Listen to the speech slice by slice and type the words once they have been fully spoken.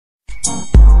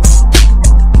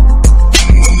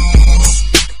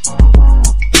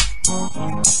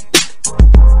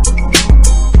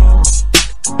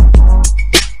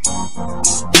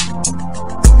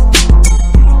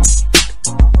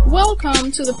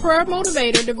welcome to the Prayer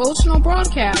Motivator devotional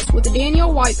broadcast with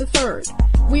Daniel White III.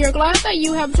 We are glad that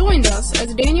you have joined us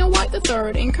as Daniel White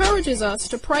III encourages us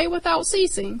to pray without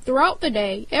ceasing throughout the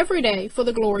day, every day, for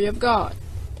the glory of God.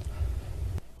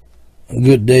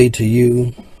 Good day to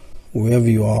you, wherever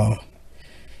you are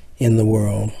in the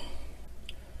world.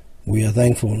 We are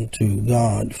thankful to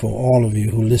God for all of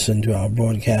you who listen to our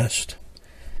broadcast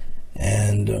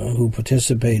and who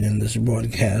participate in this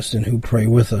broadcast and who pray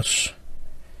with us.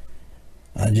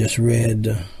 I just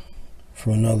read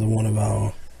from another one of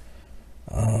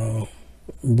our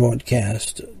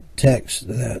broadcast texts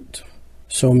that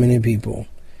so many people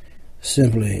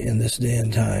simply in this day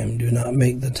and time do not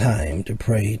make the time to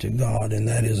pray to God, and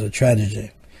that is a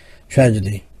tragedy.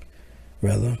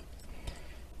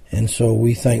 And so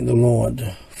we thank the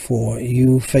Lord for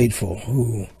you faithful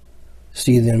who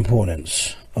see the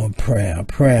importance of prayer.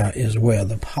 Prayer is where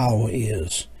the power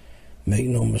is. Make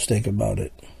no mistake about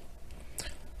it.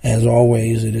 As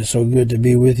always, it is so good to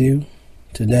be with you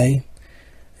today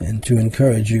and to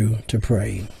encourage you to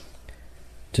pray.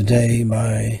 Today,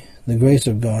 by the grace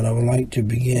of God, I would like to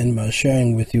begin by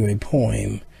sharing with you a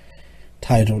poem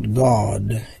titled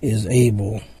God is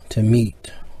Able to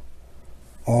Meet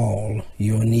All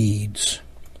Your Needs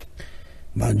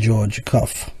by George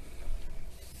Cuff.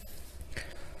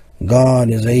 God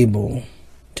is able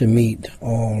to meet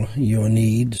all your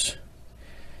needs.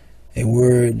 A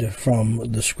word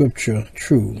from the scripture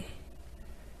true.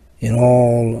 In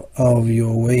all of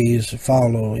your ways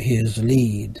follow his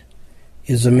lead.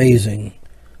 Is amazing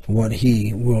what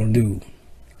he will do.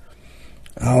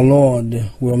 Our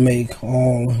Lord will make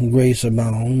all grace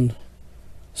abound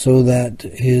so that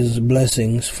his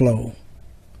blessings flow,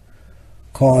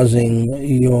 causing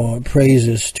your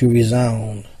praises to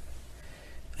resound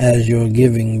as your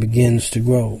giving begins to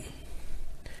grow.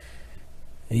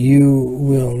 You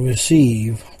will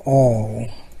receive all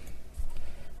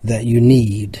that you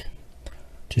need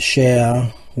to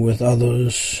share with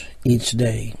others each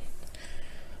day.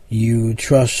 You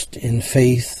trust in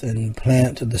faith and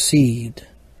plant the seed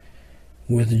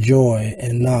with joy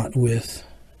and not with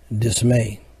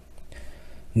dismay.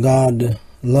 God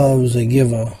loves a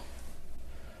giver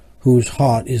whose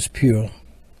heart is pure,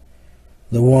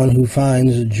 the one who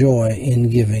finds joy in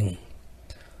giving.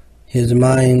 His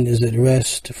mind is at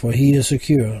rest, for he is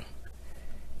secure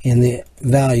in the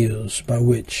values by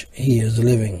which he is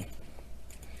living.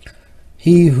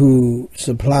 He who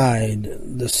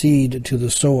supplied the seed to the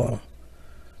sower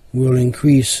will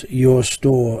increase your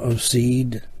store of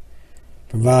seed,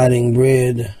 providing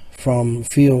bread from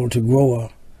field to grower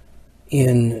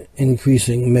in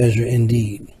increasing measure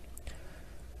indeed.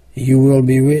 You will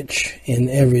be rich in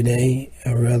every day,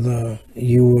 or rather,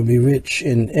 you will be rich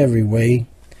in every way,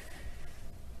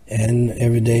 and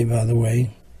every day, by the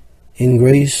way, in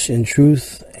grace, in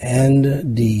truth,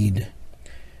 and deed.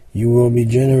 You will be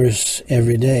generous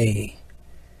every day,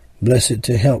 blessed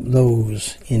to help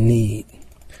those in need.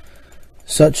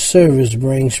 Such service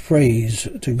brings praise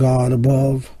to God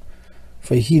above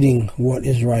for heeding what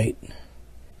is right.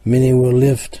 Many will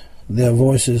lift their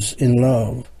voices in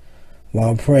love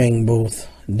while praying both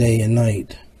day and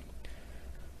night.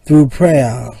 Through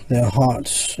prayer, their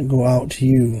hearts go out to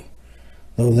you,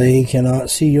 though they cannot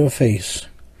see your face,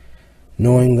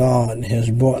 knowing God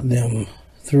has brought them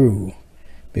through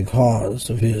because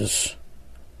of his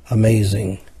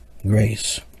amazing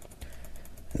grace.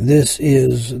 This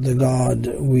is the God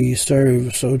we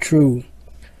serve so true,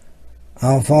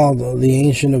 our Father, the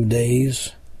Ancient of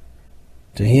Days.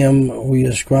 To him we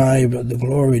ascribe the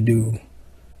glory due.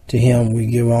 To him we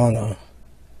give honor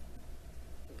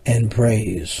and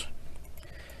praise.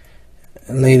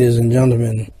 Ladies and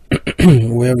gentlemen,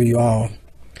 wherever you are,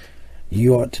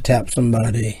 you ought to tap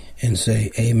somebody and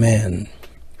say amen.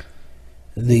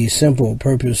 The simple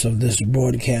purpose of this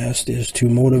broadcast is to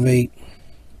motivate,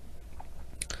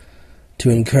 to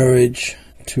encourage,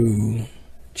 to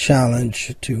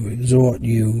challenge, to exhort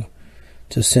you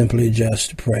to simply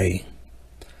just pray.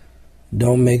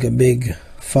 Don't make a big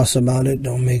fuss about it.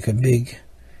 Don't make a big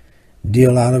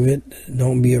deal out of it.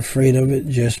 Don't be afraid of it.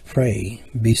 Just pray.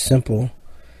 Be simple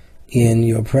in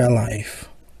your prayer life.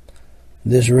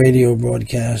 This radio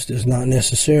broadcast is not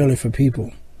necessarily for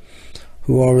people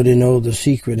who already know the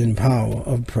secret and power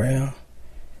of prayer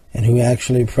and who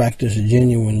actually practice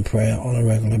genuine prayer on a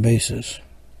regular basis.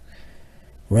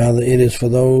 Rather, it is for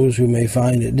those who may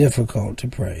find it difficult to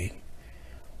pray,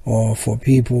 or for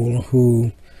people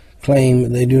who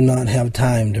claim they do not have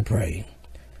time to pray.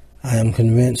 I am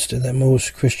convinced that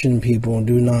most Christian people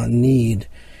do not need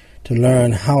to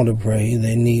learn how to pray.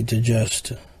 They need to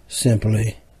just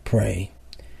simply pray.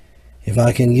 If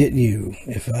I can get you,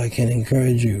 if I can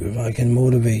encourage you, if I can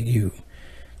motivate you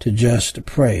to just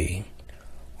pray,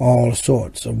 all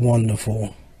sorts of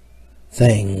wonderful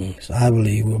things, I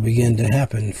believe, will begin to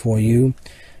happen for you,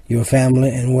 your family,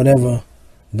 and whatever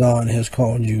God has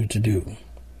called you to do.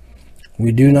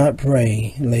 We do not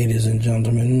pray, ladies and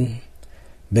gentlemen,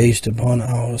 based upon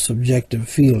our subjective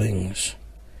feelings.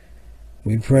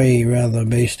 We pray rather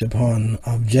based upon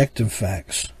objective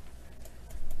facts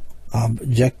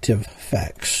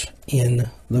in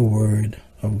the Word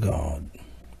of God.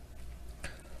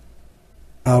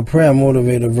 Our prayer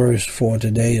motivator verse for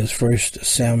today is 1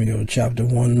 Samuel chapter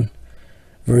 1,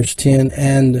 verse 10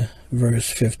 and verse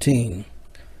 15,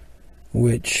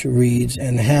 which reads,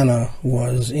 "And Hannah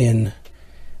was in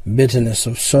bitterness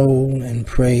of soul, and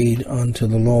prayed unto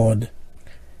the Lord,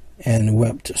 and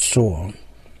wept sore.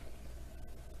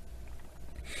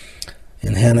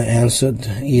 And Hannah answered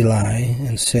Eli,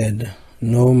 and said,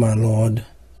 No, my Lord,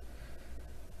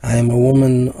 I am a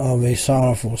woman of a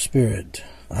sorrowful spirit.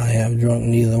 I have drunk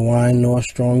neither wine nor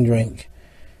strong drink,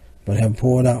 but have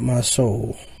poured out my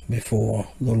soul before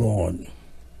the Lord."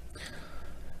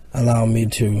 Allow me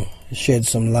to shed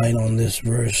some light on this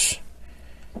verse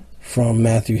from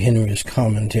Matthew Henry's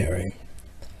commentary.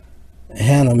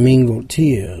 Hannah mingled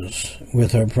tears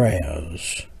with her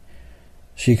prayers.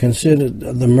 She considered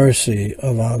the mercy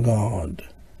of our God,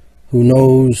 who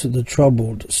knows the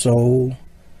troubled soul.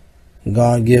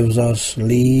 God gives us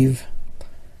leave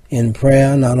in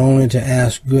prayer not only to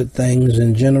ask good things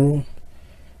in general,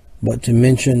 but to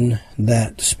mention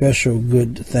that special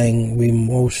good thing we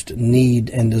most need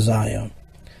and desire.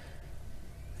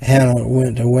 Hannah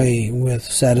went away with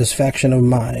satisfaction of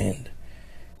mind.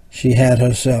 She had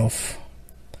herself,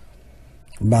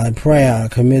 by prayer,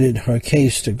 committed her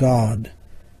case to God,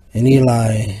 and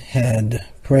Eli had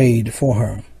prayed for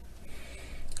her.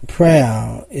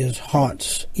 Prayer is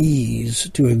heart's ease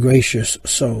to a gracious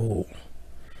soul.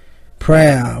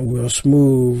 Prayer will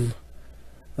smooth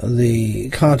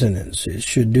the countenance. It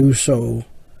should do so,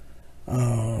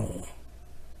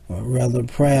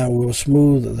 prayer will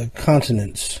smooth the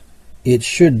countenance. It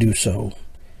should do so.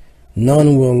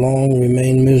 None will long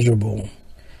remain miserable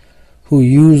who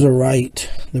use aright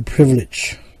the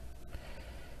privilege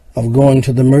of going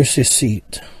to the mercy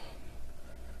seat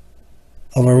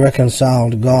of a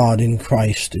reconciled God in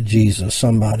Christ Jesus.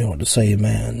 Somebody ought to say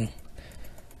amen.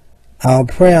 Our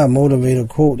prayer motivator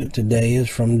quoted today is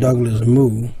from Douglas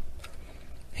Moo.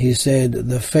 He said,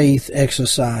 "The faith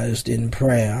exercised in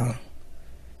prayer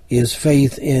is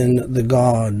faith in the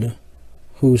God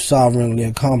who sovereignly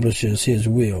accomplishes his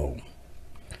will.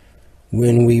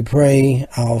 When we pray,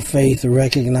 our faith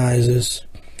recognizes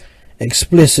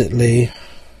explicitly,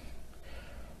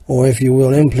 or if you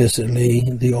will implicitly,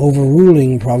 the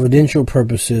overruling providential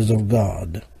purposes of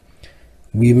God.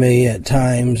 We may at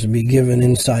times be given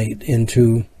insight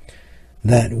into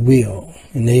that will,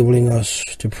 enabling us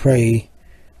to pray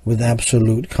with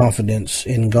absolute confidence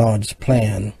in God's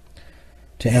plan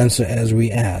to answer as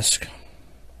we ask.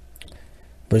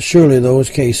 But surely those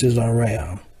cases are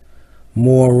rare,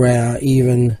 more rare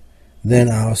even than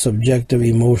our subjective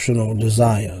emotional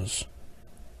desires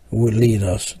would lead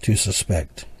us to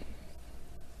suspect.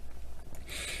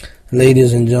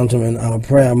 Ladies and gentlemen, our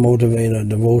prayer motivator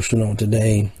devotional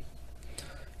today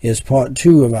is part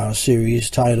 2 of our series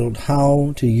titled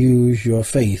How to Use Your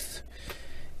Faith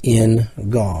in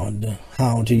God.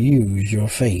 How to Use Your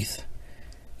Faith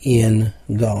in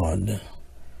God.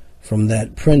 From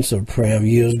that Prince of Prayer of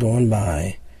years gone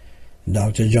by,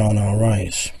 Dr. John R.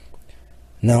 Rice.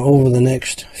 Now, over the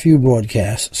next few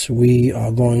broadcasts, we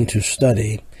are going to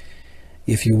study,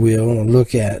 if you will,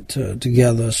 look at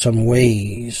together some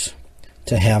ways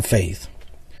to have faith.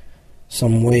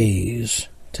 Some ways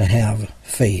to have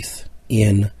faith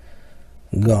in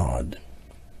God.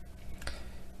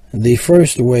 The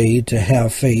first way to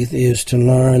have faith is to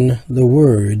learn the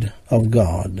Word of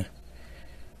God.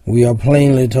 We are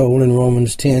plainly told in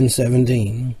Romans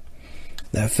 10:17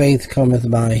 that faith cometh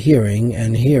by hearing,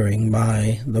 and hearing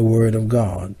by the Word of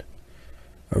God.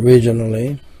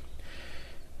 Originally,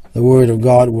 the Word of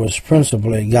God was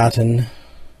principally gotten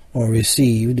or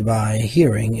received by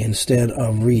hearing instead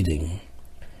of reading.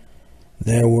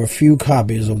 There were few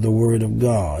copies of the Word of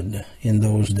God in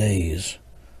those days,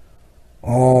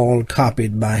 all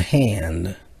copied by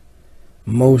hand.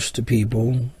 Most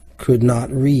people could not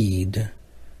read,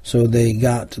 so they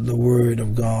got the Word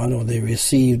of God, or they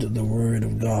received the Word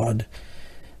of God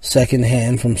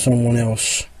secondhand from someone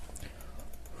else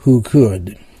who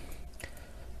could.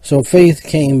 So faith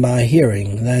came by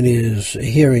hearing, that is,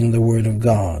 hearing the Word of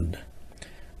God.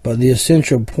 But the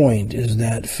essential point is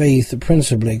that faith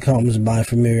principally comes by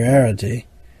familiarity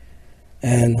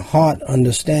and heart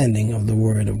understanding of the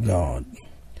Word of God.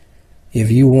 If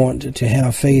you want to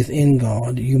have faith in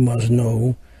God, you must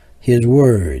know His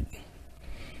Word.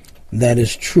 That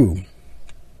is true.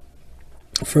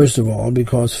 First of all,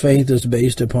 because faith is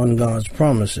based upon God's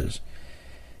promises.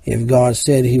 If God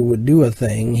said He would do a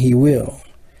thing, He will.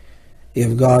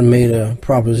 If God made a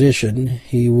proposition,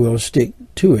 He will stick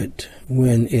to it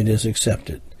when it is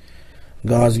accepted.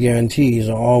 God's guarantees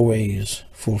are always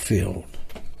fulfilled.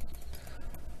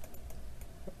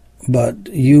 But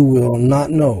you will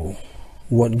not know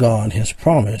what God has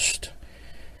promised,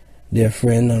 dear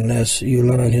friend, unless you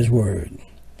learn His Word.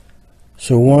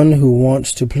 So one who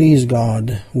wants to please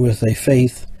God with a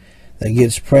faith that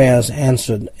gets prayers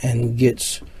answered and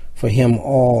gets for him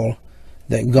all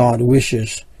that God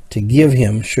wishes to give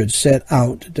him should set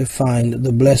out to find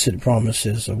the blessed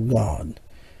promises of God.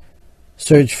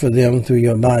 Search for them through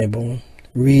your Bible.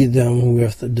 Read them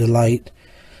with delight.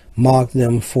 Mark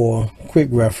them for quick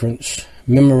reference.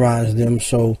 Memorize them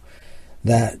so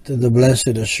that the blessed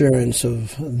assurance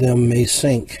of them may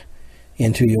sink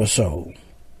into your soul.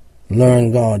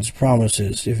 Learn God's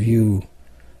promises if you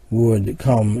would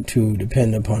come to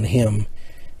depend upon Him,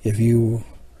 if you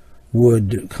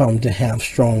would come to have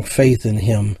strong faith in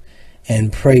Him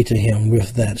and pray to Him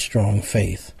with that strong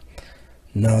faith.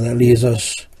 Now that leads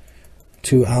us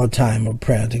to our time of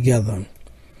prayer together.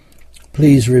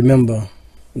 Please remember,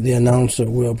 the announcer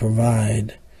will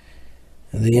provide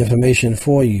the information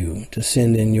for you to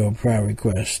send in your prayer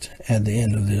request at the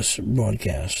end of this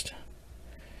broadcast.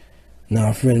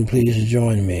 Now, friend, please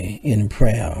join me in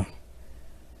prayer,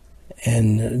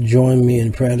 and join me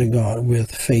in prayer to God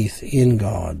with faith in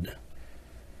God,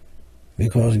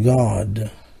 because God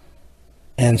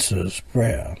answers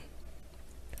prayer.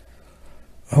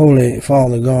 Holy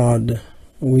Father God,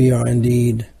 we are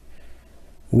indeed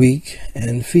weak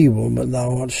and feeble, but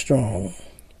Thou art strong.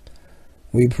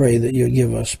 We pray that You'll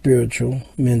give us spiritual,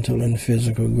 mental, and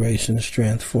physical grace and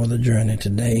strength for the journey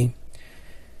today.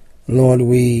 Lord,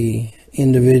 we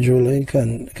individually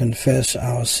confess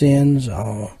our sins,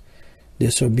 our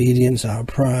disobedience, our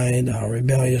pride, our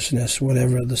rebelliousness,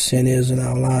 whatever the sin is in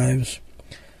our lives.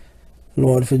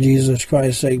 Lord, for Jesus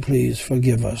Christ's sake, please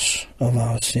forgive us of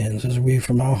our sins as we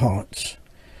from our hearts,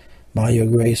 by Your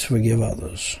grace, forgive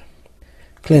others.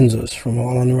 Cleanse us from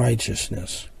all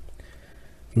unrighteousness.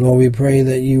 Lord, we pray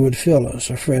that You would fill us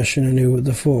afresh and anew with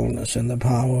the fullness and the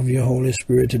power of Your Holy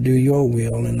Spirit to do Your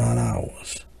will and not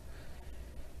ours.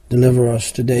 Deliver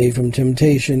us today from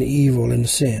temptation, evil, and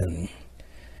sin.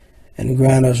 And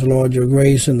grant us, Lord, Your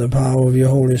grace and the power of Your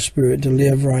Holy Spirit to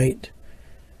live right,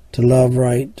 to love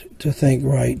right, to think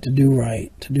right, to do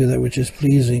that which is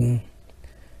pleasing,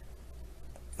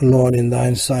 Lord, in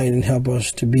Thine sight, and help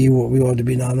us to be what we ought to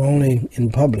be, not only in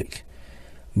public,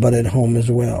 but at home as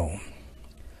well.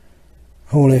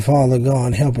 Holy Father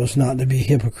God, help us not to be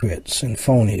hypocrites and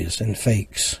phonies and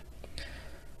fakes.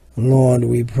 Lord,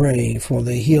 we pray for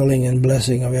the healing and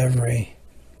blessing of every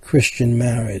Christian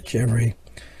marriage, every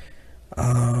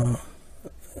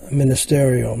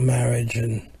ministerial marriage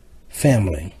and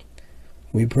family.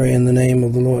 We pray in the name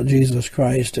of the Lord Jesus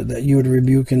Christ that You would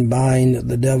rebuke and bind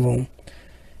the devil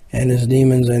and his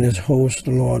demons and his host,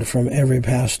 Lord, from every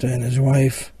pastor and his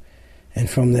wife, and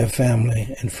from their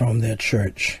family and from their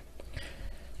church.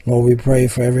 Lord, we pray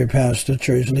for every pastor,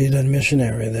 church leader, and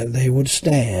missionary that they would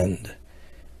stand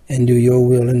and do Your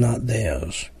will and not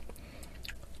theirs.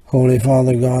 Holy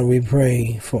Father God, we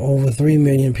pray for over 3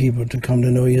 million people to come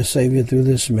to know Your Savior through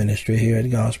this ministry here at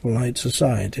Gospel Light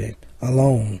Society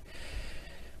alone.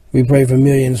 We pray for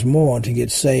millions more to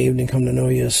get saved and come to know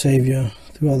Your Savior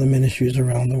through other ministries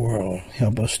around the world.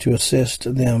 Help us to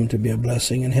assist them to be a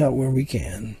blessing and help where we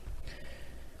can.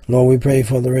 Lord, we pray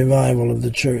for the revival of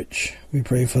the church. We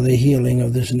pray for the healing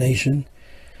of this nation.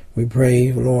 We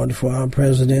pray, Lord, for our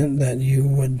president, that You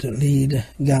would lead,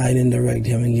 guide, and direct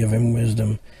him and give him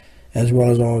wisdom, as well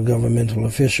as all governmental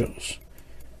officials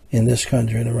in this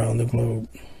country and around the globe.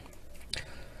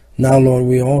 Now, Lord,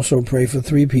 we also pray for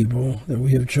 3 people that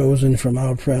we have chosen from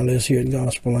our prayer list here at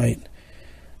Gospel Light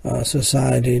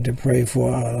Society to pray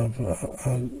for out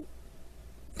of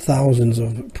thousands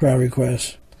of prayer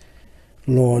requests.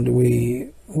 Lord,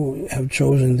 we have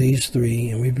chosen these 3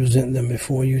 and we present them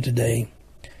before You today.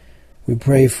 We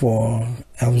pray for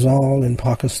Afzal in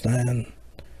Pakistan.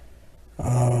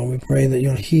 We pray that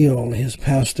You'll heal his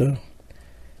pastor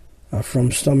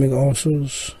from stomach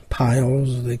ulcers,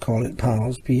 piles, they call it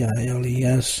piles,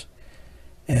 P-I-L-E-S,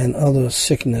 and other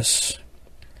sickness.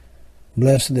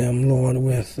 Bless them, Lord,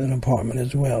 with an apartment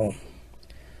as well.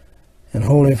 And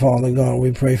Holy Father God,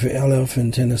 we pray for LF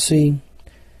in Tennessee.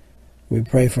 We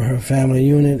pray for her family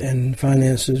unit and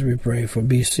finances. We pray for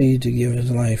BC to give his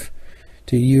life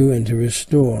to you and to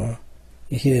restore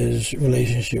his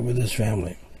relationship with his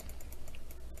family.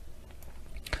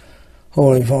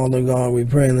 Holy Father God, we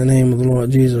pray in the name of the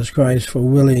Lord Jesus Christ for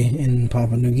Willie in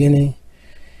Papua New Guinea.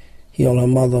 Heal her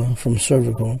mother from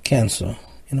cervical cancer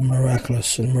in a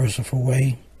miraculous and merciful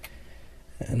way.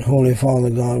 And Holy Father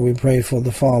God, we pray for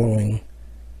the following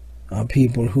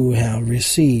people who have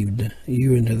received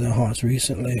you into their hearts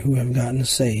recently, who have gotten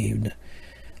saved.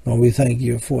 Lord, we thank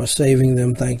you for saving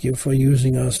them. Thank you for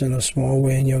using us in a small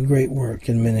way in your great work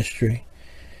in ministry.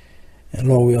 And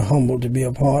Lord, we are humbled to be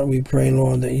a part. We pray,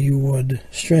 Lord, that you would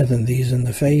strengthen these in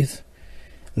the faith,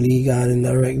 lead, guide, and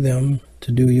direct them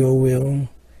to do your will.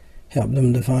 Help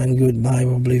them to find good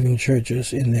Bible-believing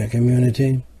churches in their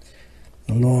community.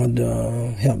 And Lord,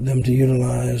 help them to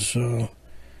utilize the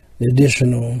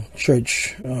additional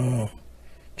churches,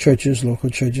 local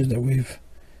churches that we've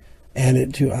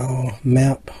added to our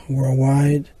map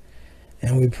worldwide.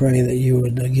 And we pray that you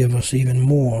would give us even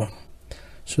more,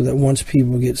 so that once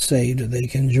people get saved, they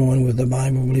can join with the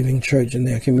Bible-believing church in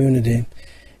their community,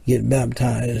 get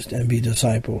baptized, and be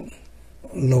discipled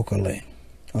locally,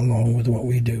 along with what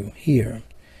we do here.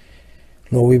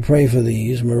 Lord, we pray for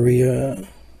these. Maria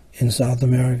in South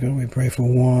America. We pray for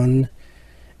Juan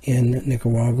in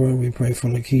Nicaragua. We pray for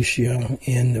Lakeisha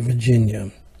in Virginia.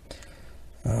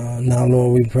 Now,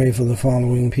 Lord, we pray for the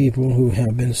following people who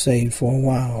have been saved for a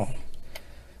while,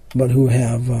 but who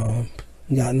have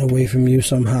gotten away from you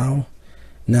somehow.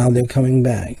 Now they're coming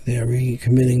back. They're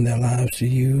recommitting their lives to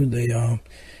you. They are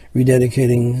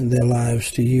rededicating their lives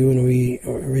to you, and we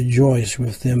rejoice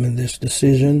with them in this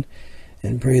decision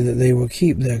and pray that they will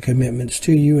keep their commitments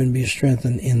to you and be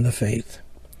strengthened in the faith.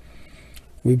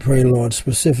 We pray, Lord,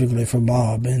 specifically for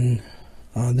Bob in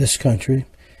this country,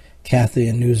 Kathy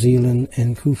in New Zealand,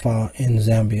 and Kufa in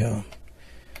Zambia,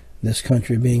 this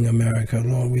country being America.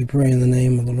 Lord, we pray in the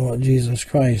name of the Lord Jesus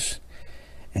Christ,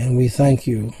 and we thank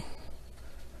you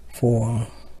for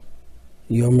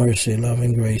your mercy, love,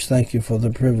 and grace. Thank you for the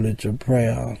privilege of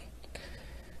prayer.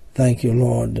 Thank you,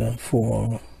 Lord,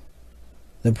 for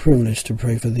the privilege to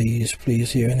pray for these.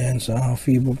 Please hear and answer our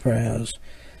feeble prayers.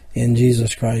 In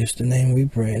Jesus Christ's name we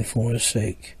pray, and for his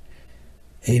sake.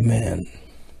 Amen.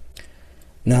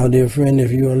 Now, dear friend, if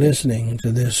you are listening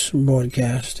to this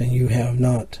broadcast and you have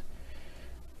not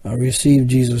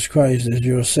received Jesus Christ as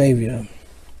your Savior,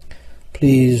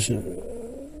 please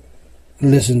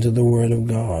listen to the Word of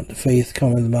God. Faith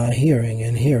cometh by hearing,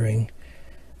 and hearing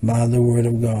by the Word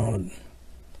of God.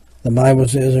 The Bible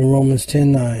says in Romans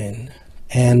 10:9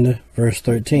 and verse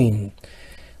 13,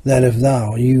 that if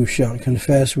you shalt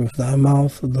confess with thy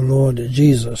mouth the Lord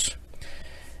Jesus,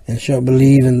 and shalt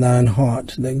believe in thine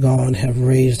heart that God hath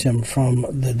raised him from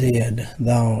the dead,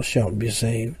 thou shalt be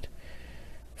saved.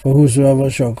 For whosoever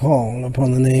shall call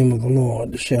upon the name of the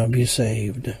Lord shall be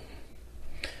saved.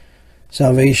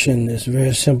 Salvation is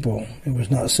very simple. It was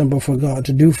not simple for God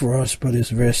to do for us, but it's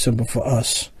very simple for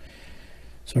us.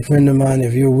 So, friend of mine,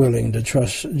 if you're willing to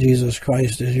trust Jesus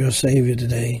Christ as your Savior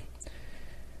today,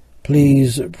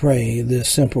 please pray this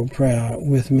simple prayer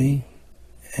with me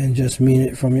and just mean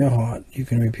it from your heart. You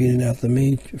can repeat it after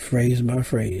me, phrase by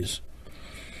phrase.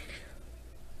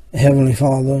 Heavenly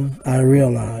Father, I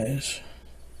realize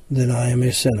that I am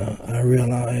a sinner. I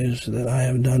realize that I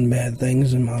have done bad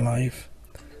things in my life.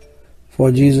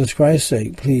 For Jesus Christ's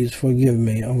sake, please forgive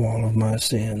me of all of my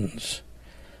sins.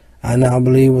 I now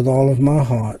believe with all of my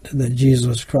heart that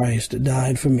Jesus Christ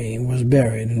died for me, was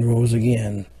buried, and rose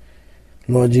again.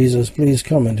 Lord Jesus, please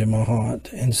come into my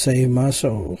heart and save my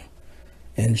soul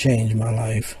and change my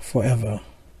life forever.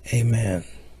 Amen.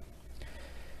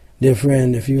 Dear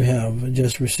friend, if you have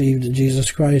just received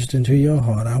Jesus Christ into your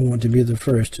heart, I want to be the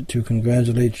first to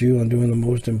congratulate you on doing the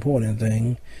most important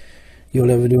thing you'll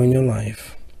ever do in your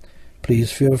life.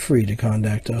 Please feel free to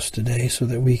contact us today so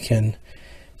that we can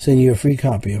send you a free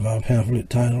copy of our pamphlet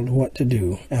titled What to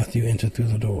Do After You Enter Through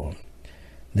the Door.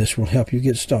 This will help you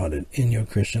get started in your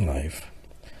Christian life.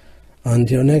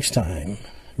 Until next time,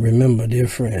 remember, dear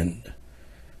friend,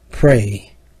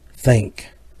 pray, think,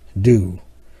 do.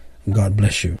 God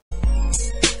bless you.